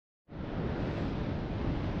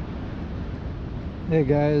Hey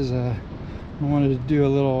guys, I wanted to do a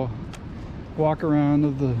little walk around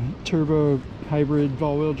of the turbo hybrid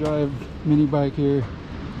all-wheel drive mini bike here.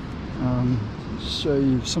 Show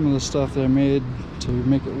you some of the stuff that I made to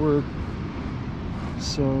make it work.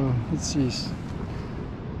 So let's see.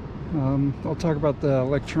 I'll talk about the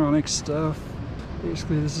electronic stuff.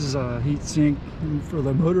 Basically, this is a heat sink for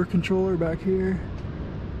the motor controller back here.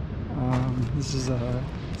 This is a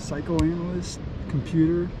psychoanalyst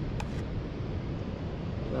computer.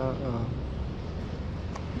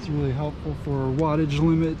 It's really helpful for wattage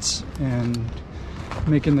limits and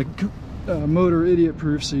making the motor idiot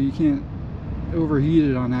proof so you can't overheat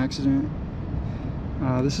it on accident.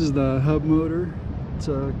 This is the hub motor. It's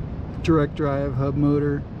a direct drive hub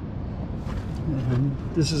motor. And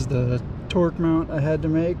this is the torque mount I had to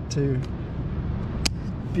make to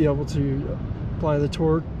be able to apply the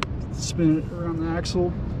torque, spin it around the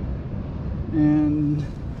axle. And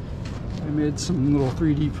I made some little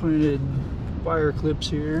 3D printed wire clips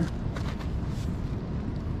here.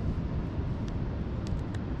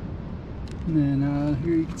 And then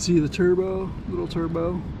here you can see the turbo, little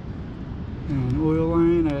turbo, and an oil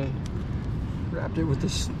line. I wrapped it with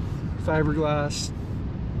this fiberglass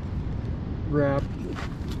wrap.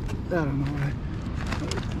 I don't know why.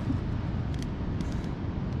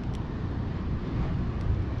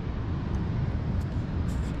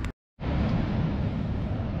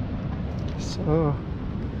 So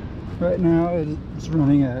right now it's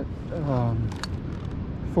running at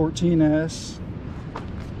 14S,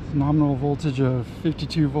 nominal voltage of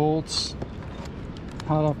 52 volts.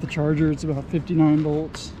 Hot off the charger, it's about 59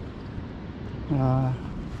 volts. I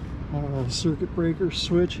have a circuit breaker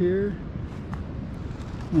switch here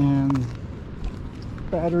and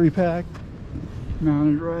battery pack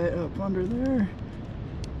mounted right up under there.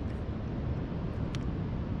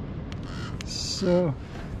 So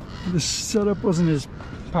this setup wasn't as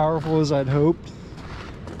powerful as I'd hoped.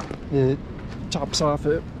 It tops off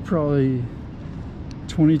at probably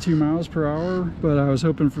 22 miles per hour, but I was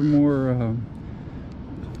hoping for more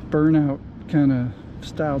burnout kind of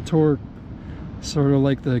style torque, sort of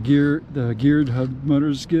like the geared hub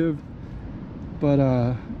motors give. But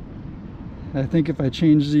I think if I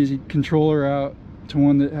change the controller out to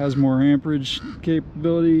one that has more amperage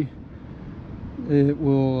capability, it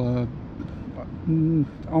will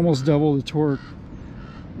almost double the torque,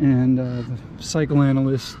 and the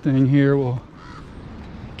psychoanalyst thing here will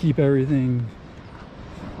keep everything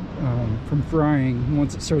from frying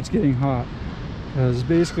once it starts getting hot. Because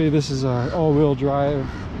basically this is all-wheel drive.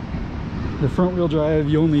 The front wheel drive,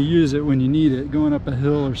 you only use it when you need it, going up a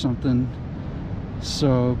hill or something.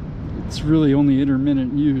 So it's really only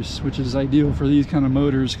intermittent use, which is ideal for these kind of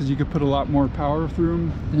motors because you could put a lot more power through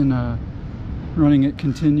them than running it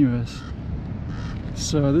continuous.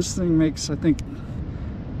 So this thing makes, I think,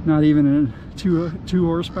 not even a 2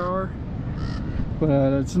 horsepower,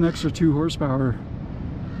 but it's an extra 2 horsepower.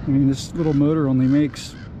 I mean, this little motor only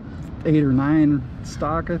makes 8 or 9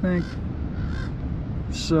 stock, I think.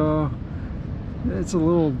 So it's a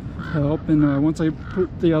little help. And once I put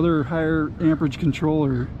the other higher amperage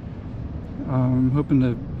controller, I'm hoping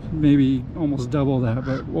to maybe almost double that,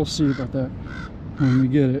 but we'll see about that when we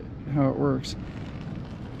get it, how it works.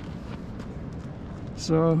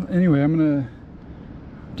 So anyway, I'm gonna,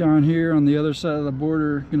 down here on the other side of the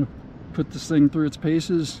border, gonna put this thing through its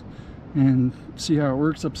paces and see how it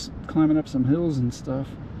works, climbing up some hills and stuff,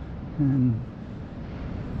 and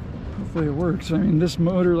hopefully it works. I mean, this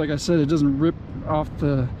motor, like I said, it doesn't rip off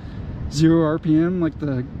the 0 RPM like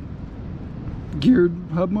the geared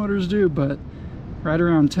hub motors do, but right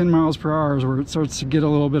around 10 miles per hour is where it starts to get a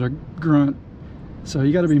little bit of grunt. So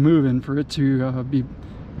you got to be moving for it to be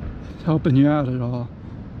helping you out at all.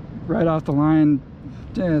 Right off the line,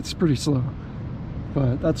 yeah, it's pretty slow,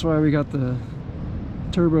 but that's why we got the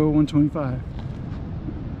turbo 125.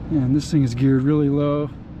 And this thing is geared really low,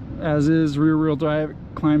 as is rear-wheel drive. It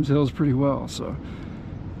climbs hills pretty well, so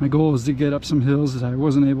my goal is to get up some hills that I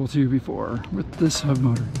wasn't able to before with this hub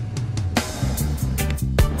motor.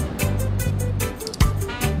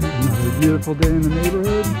 Another beautiful day in the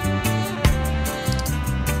neighborhood.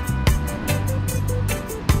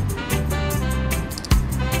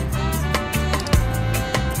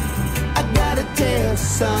 Tell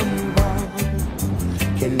someone,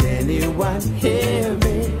 can anyone hear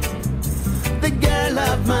me? The girl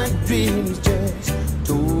of my dreams just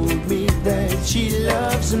told me that she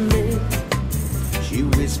loves me. She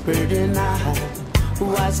whispered and I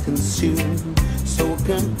was consumed so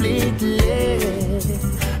completely,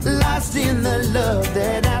 lost in the love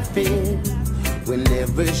that I feel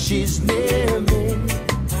whenever she's near me.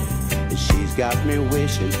 She's She's got me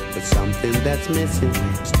wishing for something that's missing.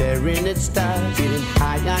 Staring at stars, getting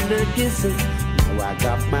high on her kissing. Now I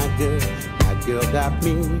got my girl got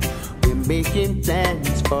me. We're making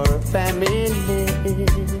plans for a family.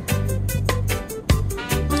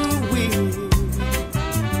 Ooh-wee.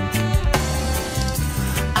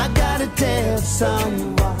 I gotta tell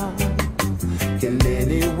someone. Can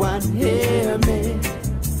anyone hear me?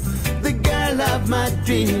 The girl of my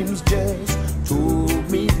dreams just told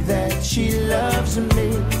me that she loves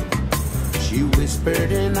me. She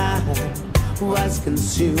whispered and I was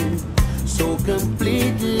consumed so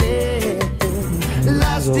completely,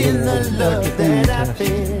 lost in the love that I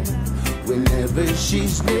feel whenever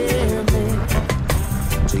she's near me.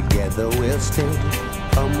 Together we'll stay,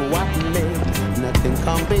 come what may. Nothing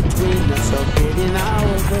come between us or get in our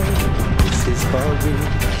way. This is for real,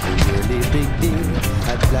 a really big deal.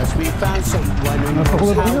 At last we found someone who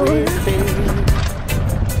knows how we feel.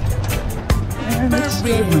 And it's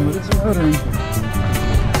starting, but it's motoring.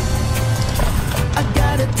 I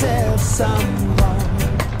gotta tell someone.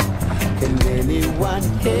 Can anyone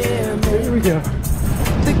hear me? Here we go.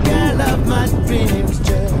 The girl of my dreams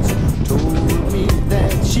just told me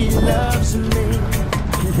that she loves me.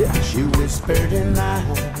 Yeah. She whispered and I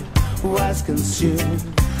was consumed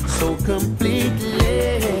so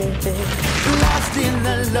completely, lost in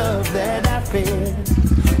the love that I feel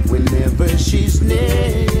whenever she's near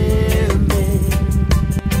me.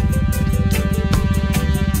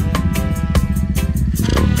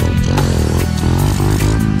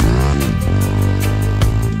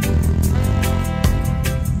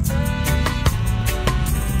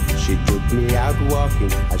 She took me out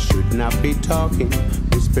walking, I should not be talking.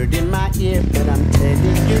 Whispered in my ear, but I'm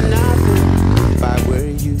telling you nothing. If I were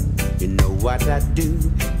you, you know what I'd do.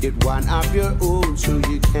 Get one of your own so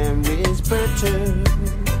you can whisper to.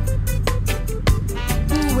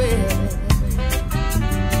 Well,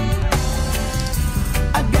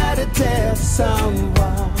 I gotta tell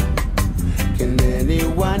someone. Can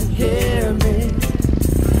anyone hear me?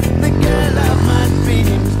 The girl of my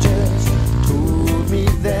dreams just told me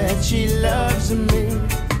that she loves me.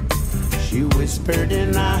 She whispered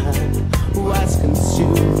and I was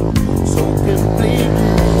consumed so completely,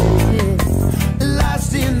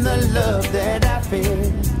 lost in the love that I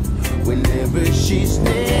feel whenever she's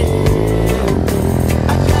near me.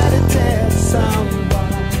 I gotta tell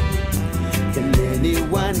someone. Can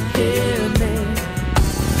anyone hear me?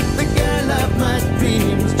 The girl of my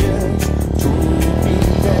dreams just told me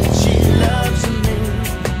that she loves me.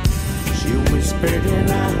 She whispered and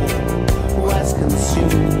I was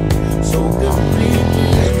consumed so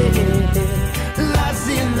completely, lost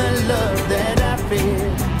in the love that I feel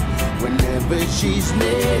whenever she's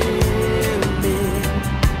near me.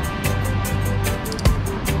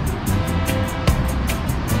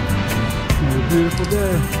 What a beautiful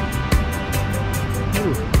day.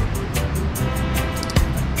 Ooh.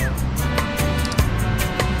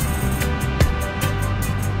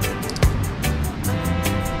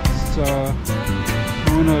 So,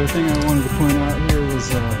 one other thing I wanted to point out here was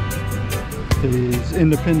these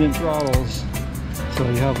independent throttles. So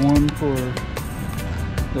you have one for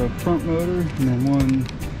the front motor and then one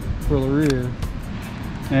for the rear.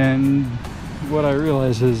 And what I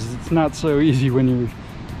realized is it's not so easy when you're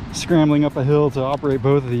scrambling up a hill to operate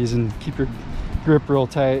both of these and keep your grip real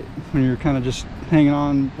tight when you're kind of just hanging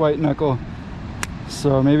on white knuckle.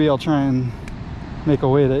 So maybe I'll try and make a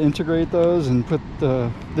way to integrate those and put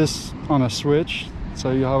this on a switch, so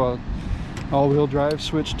you have a all-wheel drive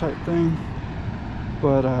switch type thing.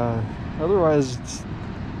 But otherwise it's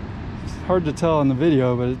hard to tell in the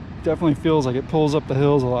video, but it definitely feels like it pulls up the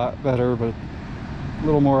hills a lot better, but a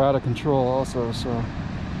little more out of control also. So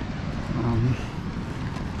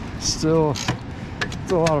still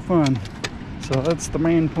it's a lot of fun, so that's the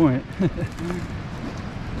main point.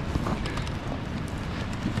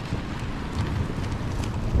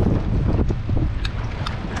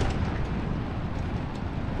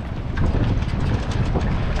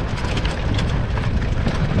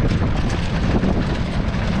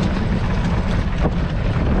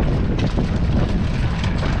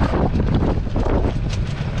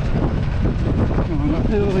 Going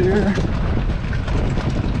uphill here.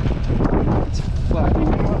 It's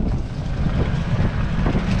flattening out.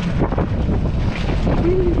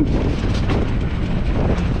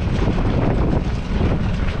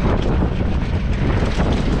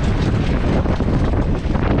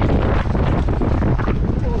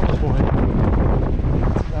 Oh boy.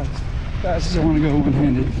 As fast as I want to go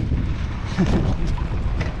one-handed.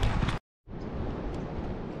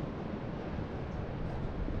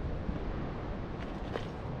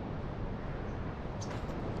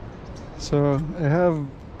 So I have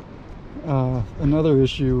another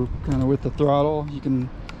issue kind of with the throttle. You can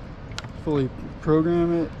fully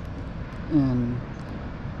program it and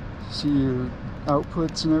see your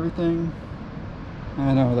outputs and everything.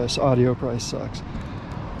 I know this audio probably sucks.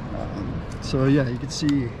 So yeah, you can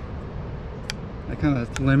see I kind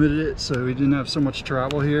of limited it so we didn't have so much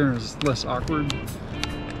travel here and it was less awkward.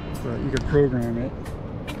 But you could program it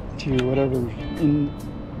to whatever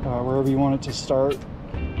wherever you want it to start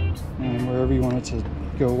and wherever you want it to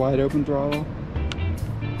go wide open throttle.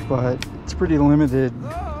 But it's pretty limited,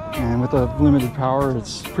 and with a limited power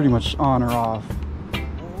it's pretty much on or off.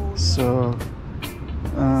 So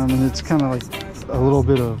and it's kind of like a little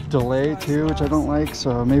bit of delay too, which I don't like,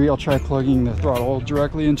 so maybe I'll try plugging the throttle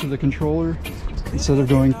directly into the controller instead of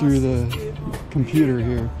going through the computer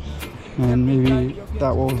here, and maybe that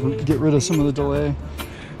will get rid of some of the delay,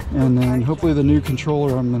 and then hopefully the new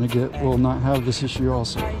controller I'm going to get will not have this issue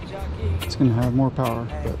also. It's going to have more power.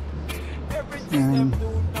 But yeah,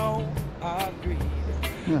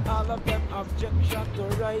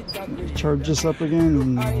 charge this up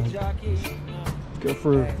again and go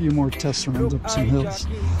for a few more test runs up some hills.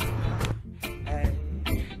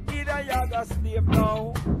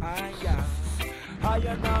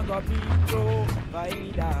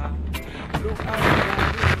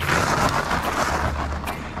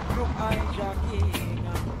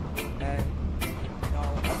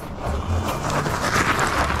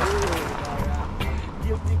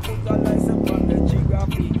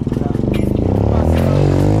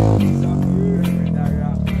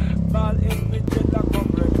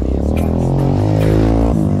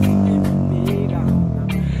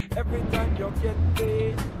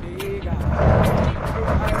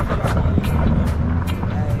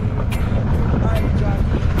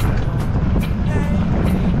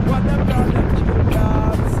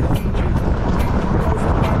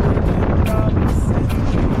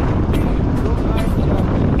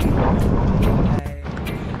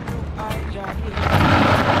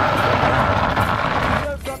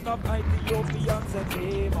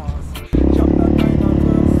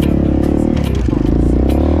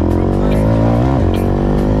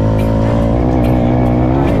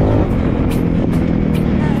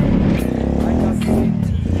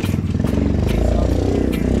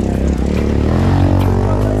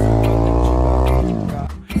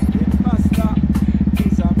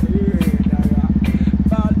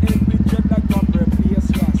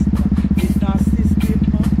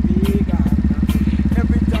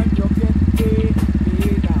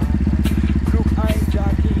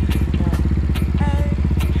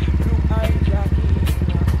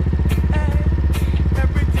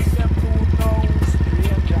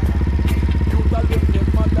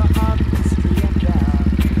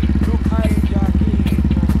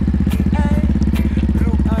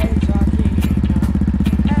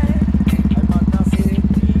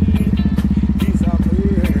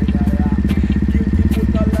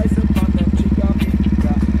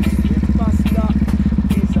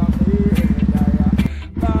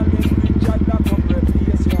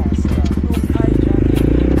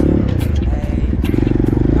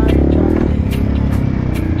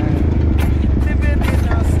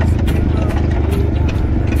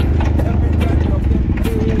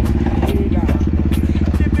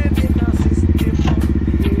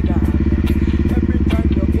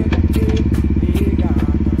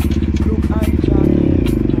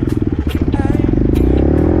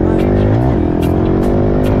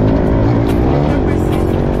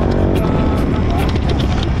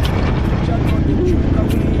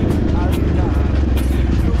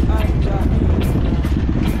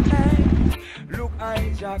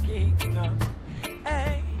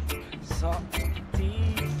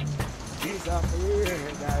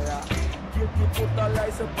 Put the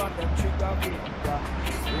lights upon them trigger finger.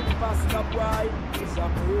 When past the bride is a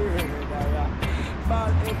murderer.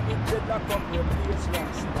 Ball every jet that come replace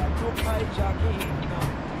Rasta. Look hijacking.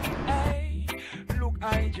 Hey, look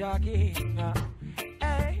hijacking.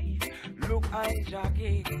 Hey, look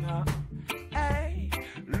hijacking. Hey,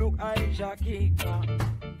 look hijacking.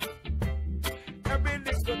 Every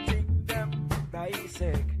little thing them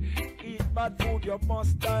dissect. Eat bad food, you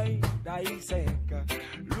must die, dissect.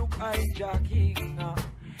 Look hijacking,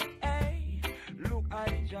 hey, look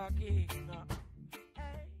hijacking.